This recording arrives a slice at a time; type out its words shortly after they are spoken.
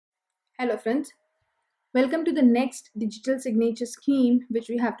Hello friends, welcome to the next digital signature scheme which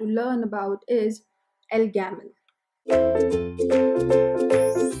we have to learn about is ElGamal.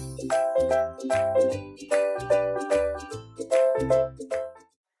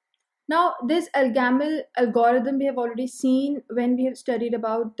 Now this ElGamal algorithm we have already seen when we have studied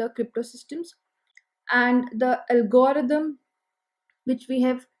about the crypto systems, and the algorithm which we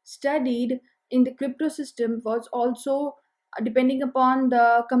have studied in the crypto system was also depending upon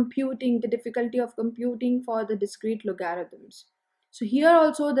the difficulty of computing for the discrete logarithms. So here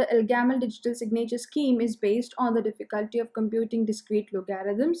also the ElGamal digital signature scheme is based on the difficulty of computing discrete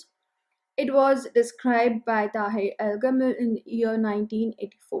logarithms. It was described by Tahir ElGamal in the year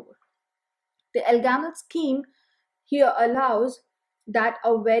 1984. The ElGamal scheme here allows that a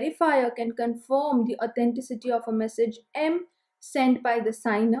verifier can confirm the authenticity of a message M sent by the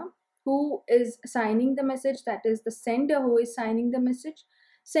signer who is signing the message, that is the sender who is signing the message,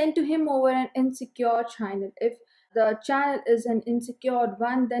 sent to him over an insecure channel. If the channel is an insecure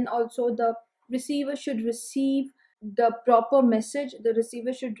one, then also the receiver should receive the proper message. The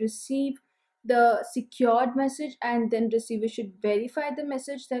receiver should receive the secured message, and then receiver should verify the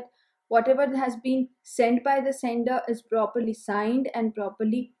message that whatever has been sent by the sender is properly signed and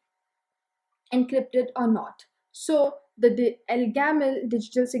properly encrypted or not. So the ElGamal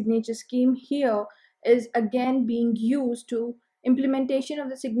digital signature scheme here is again being used to implementation of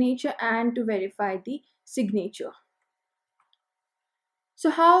the signature and to verify the signature.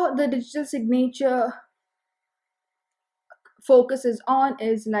 So how the digital signature focuses on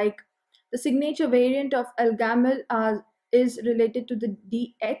is like the signature variant of ElGamal is related to the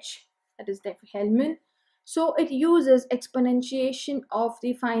DH, that is Diffie-Hellman. So it uses exponentiation of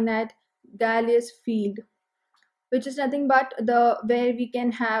the finite Gaussian field, which is nothing but the where we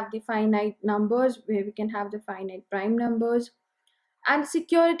can have the finite numbers, where we can have the finite prime numbers. And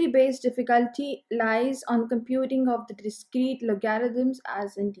security based difficulty lies on computing of the discrete logarithms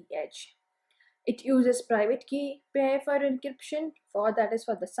as in DH. It uses private key pair for encryption, that is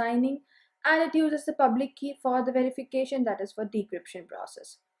for the signing, and it uses the public key for the verification, that is for decryption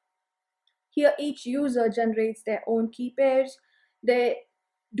process. Here each user generates their own key pairs. They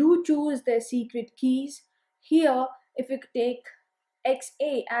do choose their secret keys. Here if you take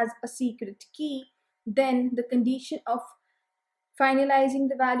XA as a secret key, then the condition of finalizing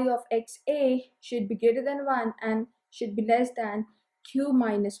the value of XA should be greater than 1 and should be less than Q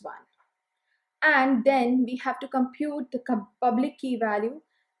minus 1. And then we have to compute the public key value,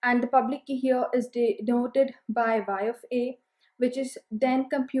 and the public key here is denoted by Y of A, which is then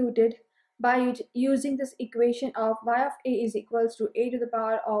computed by using this equation of Y of A is equals to A to the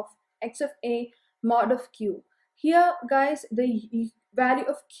power of X of A mod of Q. Here guys, the value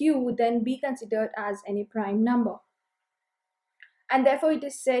of Q then be considered as any prime number, and therefore it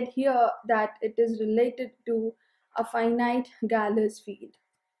is said here that it is related to a finite Gaussian field.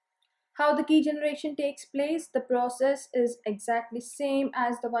 How the key generation takes place, the process is exactly same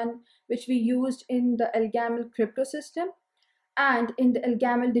as the one which we used in the ElGamal crypto system. And in the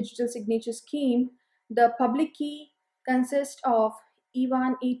ElGamal digital signature scheme, the public key consists of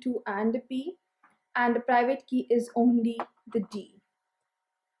E1, E2 and P, and the private key is only the D.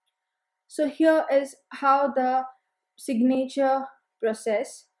 So here is how the signature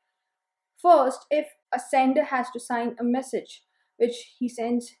process. First, if a sender has to sign a message which he is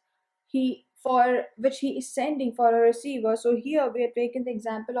sending for a receiver. So here we are taking the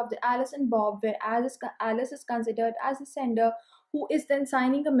example of the Alice and Bob, where Alice is considered as a sender who is then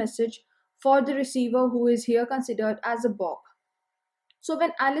signing a message for the receiver, who is here considered as a Bob. So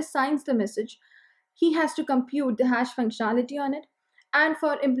when Alice signs the message, he has to compute the hash functionality on it, and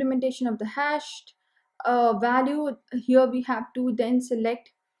for implementation of the hashed value, here we have to then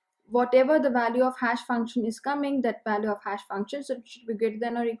select whatever the value of hash function is coming, that value of hash function, so it should be greater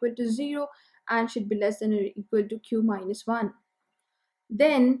than or equal to 0 and should be less than or equal to Q minus 1.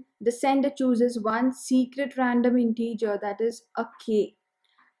 Then the sender chooses one secret random integer, that is a K,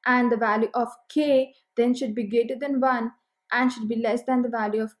 and the value of K then should be greater than 1 and should be less than the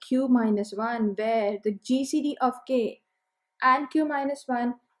value of Q minus 1, where the GCD of K and Q minus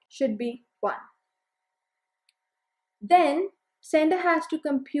 1 should be 1. Then sender has to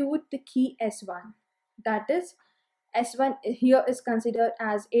compute the key S1, that is S1 here is considered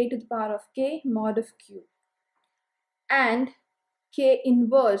as A to the power of K mod of Q, and K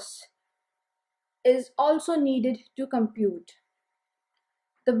inverse is also needed to compute.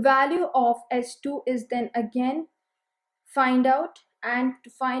 The value of S2 is then again find out, and to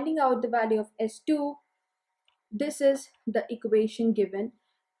finding out the value of S2, this is the equation given,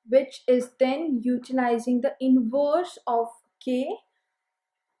 which is then utilizing the inverse of K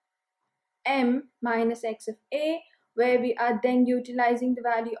m minus x of a, where we are then utilizing the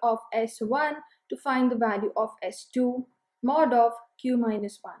value of s1 to find the value of s2 mod of q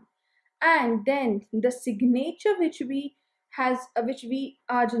minus 1. And then the signature which we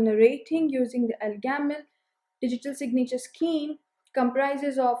are generating using the ElGamal digital signature scheme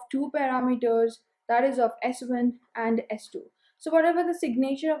comprises of two parameters, that is of s1 and s2. So whatever the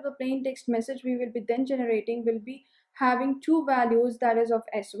signature of the plain text message we will be then generating will be having two values, that is of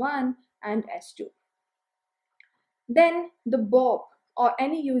s1 and s2. Then the Bob or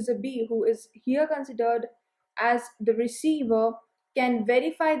any user B who is here considered as the receiver can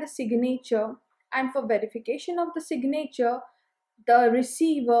verify the signature, and for verification of the signature, the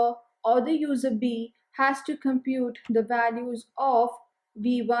receiver or the user B has to compute the values of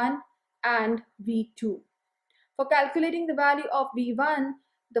V1 and V2. For calculating the value of V1,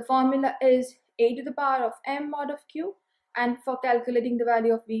 the formula is a to the power of m mod of q, and for calculating the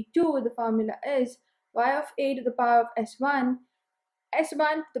value of V2, the formula is y of a to the power of s1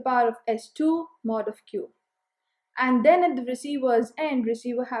 to the power of s2 mod of q. And then at the receiver's end,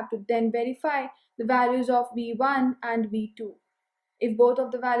 receiver have to then verify the values of V1 and V2. If both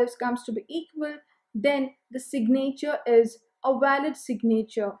of the values comes to be equal, then the signature is a valid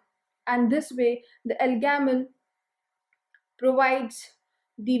signature. And this way, the ElGamal provides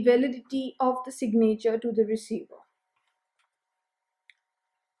the validity of the signature to the receiver.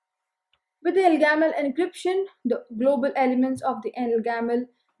 With the ElGamal encryption, the global elements of the ElGamal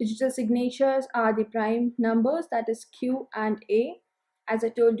digital signatures are the prime numbers, that is Q and A. As I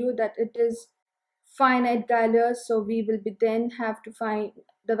told you that it is finite dialers, so we will be then have to find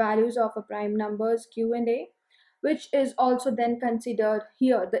the values of a prime numbers Q and A, which is also then considered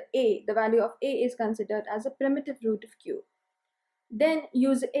here, the value of A is considered as a primitive root of Q. Then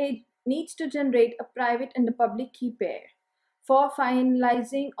user A needs to generate a private and a public key pair. For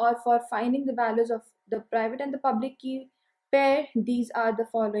finalizing or for finding the values of the private and the public key pair, these are the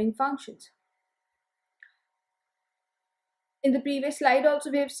following functions. In the previous slide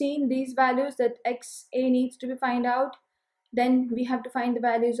also we have seen these values that XA needs to be found out. Then we have to find the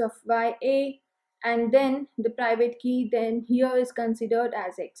values of YA, and then the private key then here is considered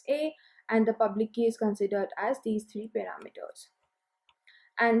as XA and the public key is considered as these three parameters.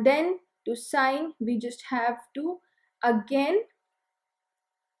 And then to sign, we just have to again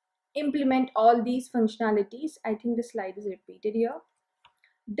implement all these functionalities. I think the slide is repeated here.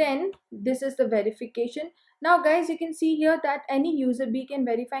 Then this is the verification. Now guys, you can see here that any user B can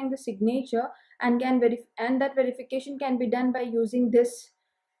verify the signature and that verification can be done by using this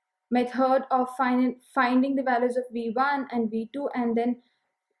method of finding the values of V1 and V2 and then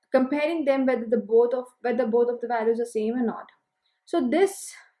comparing them whether both of the values are same or not. So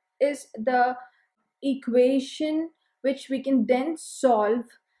this is the equation which we can then solve,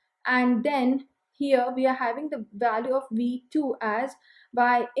 and then here we are having the value of V2 as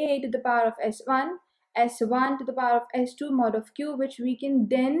YA to the power of S1 to the power of S2 mod of Q, which we can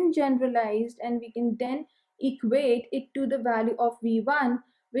then generalize and we can then equate it to the value of V1,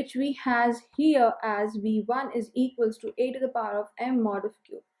 which we has here as V1 is equals to A to the power of M mod of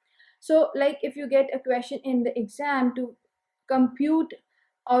Q. So like if you get a question in the exam to compute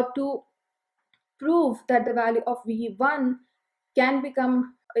or to prove that the value of V1 can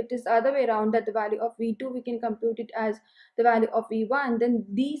become, it is the other way around, that the value of V2 we can compute it as the value of V1, then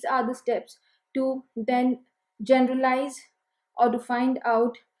these are the steps to then generalize or to find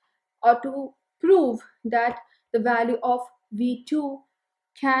out or to prove that the value of V2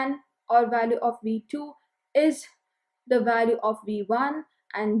 can or value of V2 is the value of V1,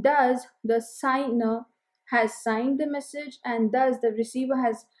 and thus the signer has signed the message and thus the receiver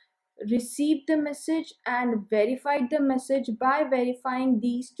has received the message and verified the message by verifying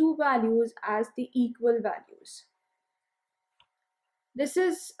these two values as the equal values. This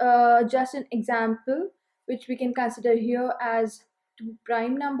is just an example which we can consider here as two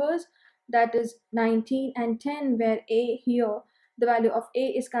prime numbers, that is 19 and 10, where A here the value of A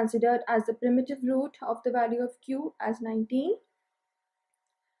is considered as the primitive root of the value of Q as 19.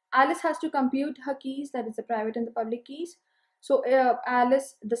 Alice has to compute her keys, that is the private and the public keys. So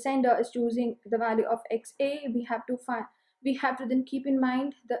Alice, the sender, is choosing the value of XA. We have to then keep in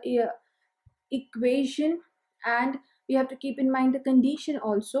mind the equation, and we have to keep in mind the condition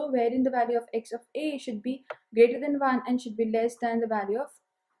also, wherein the value of X of A should be greater than 1 and should be less than the value of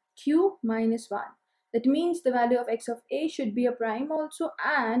Q minus 1. That means the value of X of A should be a prime also,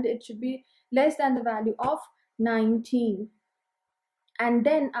 and it should be less than the value of 19. And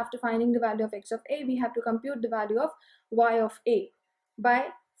then after finding the value of X of A, we have to compute the value of Y of A by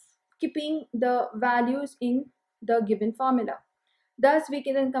keeping the values in the given formula. Thus, we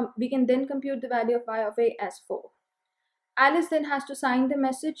can then compute the value of y of a as 4. Alice then has to sign the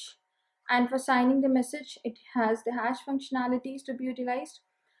message, and for signing the message, it has the hash functionalities to be utilized.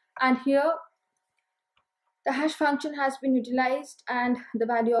 And here, the hash function has been utilized, and the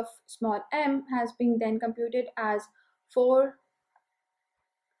value of small m has been then computed as 4.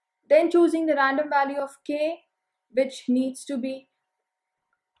 Then choosing the random value of k, which needs to be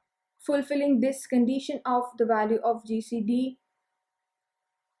fulfilling this condition of the value of GCD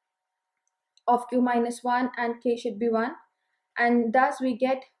of q minus 1 and k should be 1, and thus we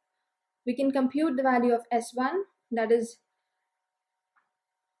can compute the value of S1, that is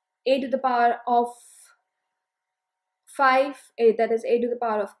a to the power of 5, that is a to the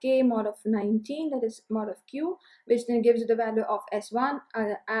power of k mod of 19, that is mod of q, which then gives you the value of S1,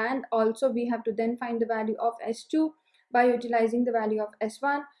 and also we have to then find the value of S2 by utilizing the value of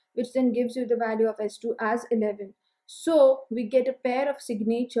S1, which then gives you the value of S2 as 11. So we get a pair of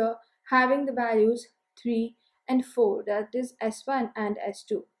signature having the values 3 and 4, that is S1 and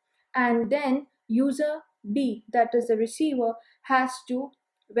S2. And then user B, that is the receiver, has to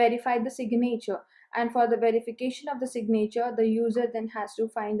verify the signature. And for the verification of the signature, the user then has to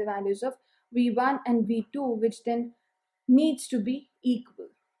find the values of V1 and V2, which then needs to be equal.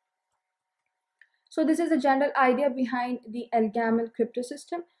 So this is the general idea behind the ElGamal crypto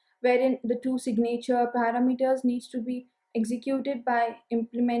system, wherein the two signature parameters needs to be executed by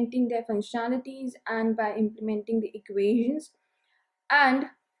implementing their functionalities and by implementing the equations. And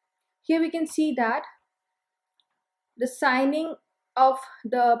here we can see that the signing of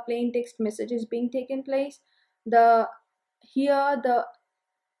the plain text message is being taken place. Here the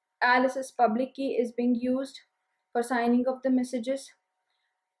Alice's public key is being used for signing of the messages,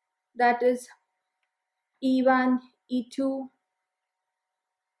 that is E1, E2,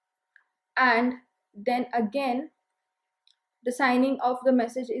 and then again the signing of the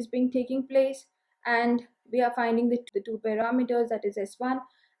message is being taking place, and we are finding the two parameters, that is S1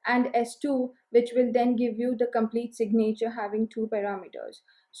 and S2, which will then give you the complete signature having two parameters.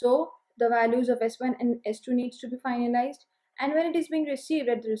 So the values of S1 and S2 needs to be finalized, and when it is being received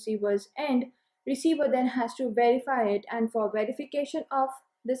at the receiver's end, receiver then has to verify it, and for verification of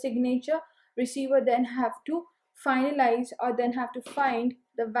the signature, receiver then have to finalize or then have to find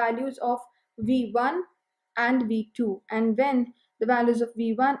the values of V1 and V2, and when the values of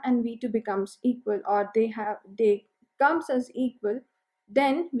V1 and V2 becomes equal, or they comes as equal,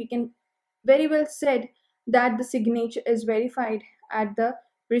 then we can very well said that the signature is verified at the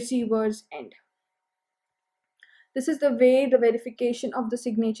receiver's end. This is the way the verification of the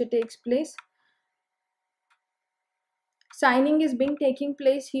signature takes place. Signing is being taking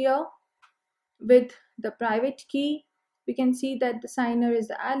place here with the private key. We can see that the signer is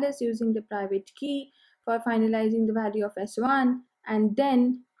the Alice using the private key for finalizing the value of S1, and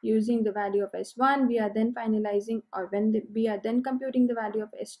then using the value of S1 we are then finalizing, or we are then computing the value of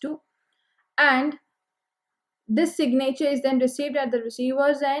S2, and this signature is then received at the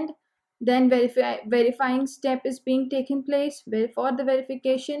receiver's end. Then verifying step is being taken place, where for the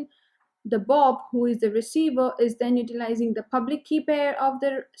verification the Bob, who is the receiver, is then utilizing the public key pair of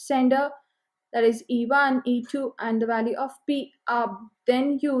the sender, that is E1, E2, and the value of P are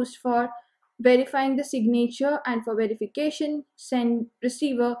then used for verifying the signature, and for verification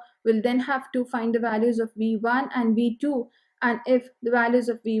receiver will then have to find the values of V1 and V2, and if the values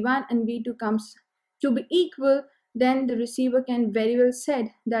of V1 and V2 comes to be equal, then the receiver can very well said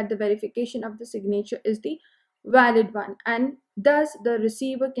that the verification of the signature is the valid one, and thus the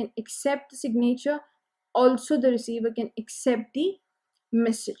receiver can accept the signature. Also the receiver can accept the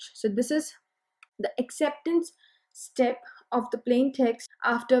message. So this is the acceptance step of the plain text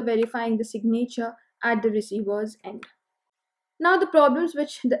after verifying the signature at the receiver's end. Now the problems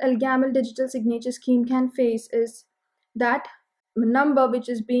which the ElGamal digital signature scheme can face is that number which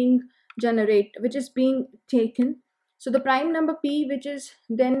is being taken. So the prime number P, which is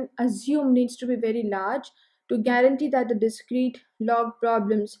then assumed, needs to be very large to guarantee that the discrete log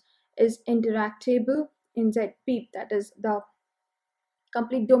problems is interactable in ZP, that is the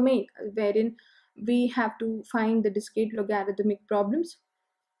complete domain wherein we have to find the discrete logarithmic problems.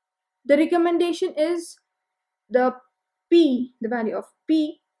 The recommendation is the value of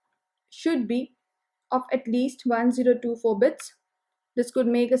P should be of at least 1024 bits. This could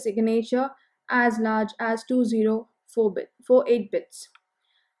make a signature as large as 20448 bits.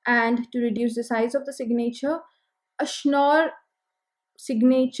 And to reduce the size of the signature, a Schnorr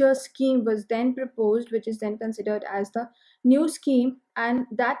signature scheme was then proposed, which is then considered as the new scheme, and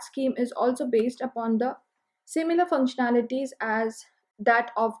that scheme is also based upon the similar functionalities as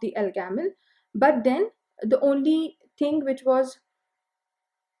that of the ElGamal, but then the only thing which was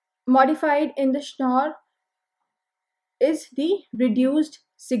modified in the schnorr is the reduced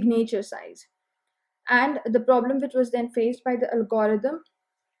signature size. And the problem which was then faced by the algorithm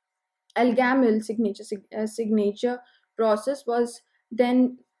ElGamal signature process was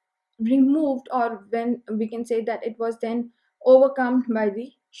then removed, or when we can say that it was then overcome by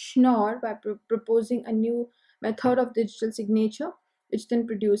the Schnorr by proposing a new method of digital signature, which then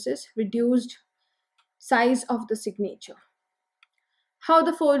produces reduced size of the signature. How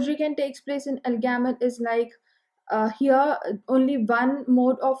the forgery can take place in ElGamal is like, here only one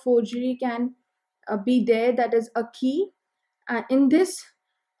mode of forgery can be there, that is a key. And in this,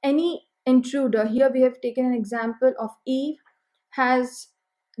 any intruder, here we have taken an example of Eve, has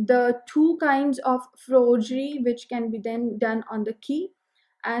the two kinds of forgery which can be then done on the key.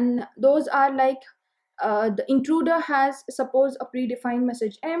 And those are like, the intruder has, suppose, a predefined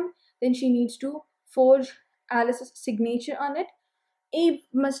message M, then she needs to forge Alice's signature on it. Eve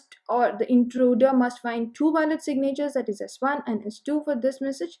must, or the intruder must find two valid signatures, that is S1 and S2 for this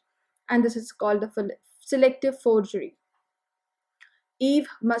message, and this is called the selective forgery. Eve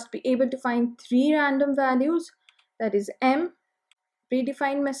must be able to find three random values, that is M,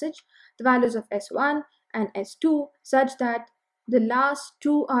 predefined message, the values of S1 and S2, such that the last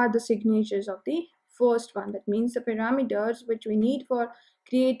two are the signatures of the first one. That means the parameters which we need for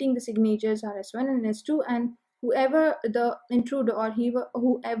creating the signatures are S1 and S2, and whoever the intruder, or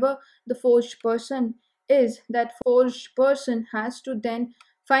whoever the forged person is, that forged person has to then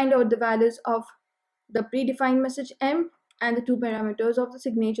find out the values of the predefined message M and the two parameters of the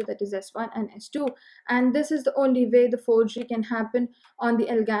signature, that is S1 and S2. And this is the only way the forgery can happen on the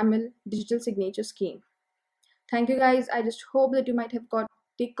ElGamal digital signature scheme. Thank you guys. I just hope that you might have got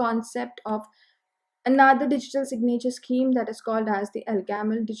the concept of another digital signature scheme that is called as the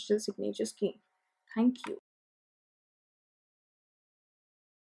ElGamal digital signature scheme. Thank you.